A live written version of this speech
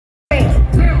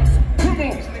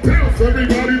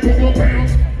Everybody come on,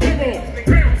 bounce. Come on,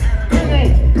 bounce. Come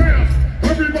on, bounce.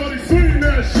 Everybody sing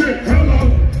that shit. Hello,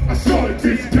 I started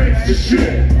this gangsta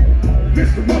shit.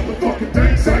 This the motherfucking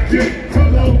thanks I get.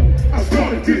 Hello, I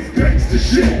started this gangsta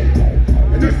shit.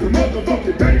 And this the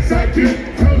motherfucking thanks I get.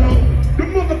 Hello, the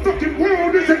motherfucking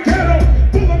world is a ghetto.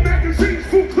 Full of magazines,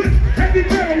 full clips, heavy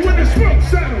metal when the smoke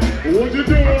settles. What you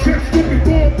doing? I'm just looking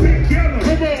for a pink yellow.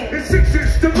 Come on. It's 6-inch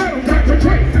stiletto, Dr.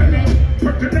 Dre. Hello,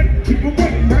 percolate, keep it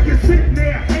waiting. While you're sitting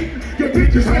there hating, your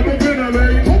bitches haven't been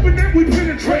late. Hoping that we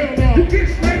penetrate. You get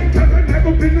slayed cause I've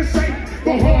never been the same.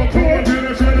 The hardcore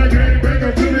penetrate, I can't make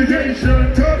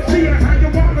affiliation. See how you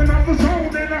wildin' off the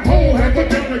zone and a whole half a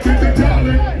dollar get the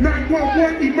dollar.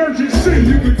 911 emergency.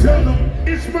 You can tell him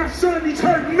it's my son, he's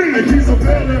hurting me. And he's a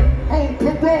villain on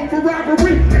parole for robbery.